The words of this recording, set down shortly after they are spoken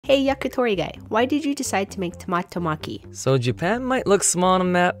Hey Yakitori guy, why did you decide to make Tomatomaki? So Japan might look small on a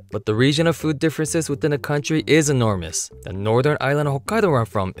map, but the regional food differences within the country is enormous. The northern island of Hokkaido where I'm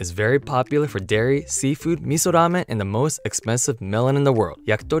from is very popular for dairy, seafood, miso ramen, and the most expensive melon in the world.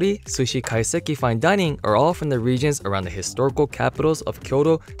 Yakitori, sushi, kaiseki, fine dining are all from the regions around the historical capitals of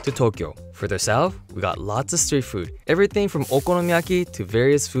Kyoto to Tokyo. Further south, we got lots of street food, everything from okonomiyaki to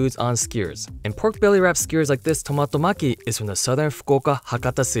various foods on skewers. And pork belly wrapped skewers like this Tomatomaki is from the southern Fukuoka,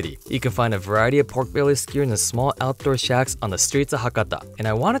 Hakata city. You can find a variety of pork belly skewers in the small outdoor shacks on the streets of Hakata. And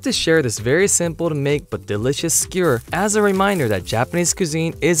I wanted to share this very simple to make but delicious skewer as a reminder that Japanese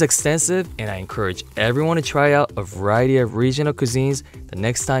cuisine is extensive, and I encourage everyone to try out a variety of regional cuisines the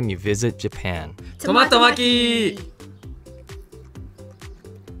next time you visit Japan. Tomatomaki!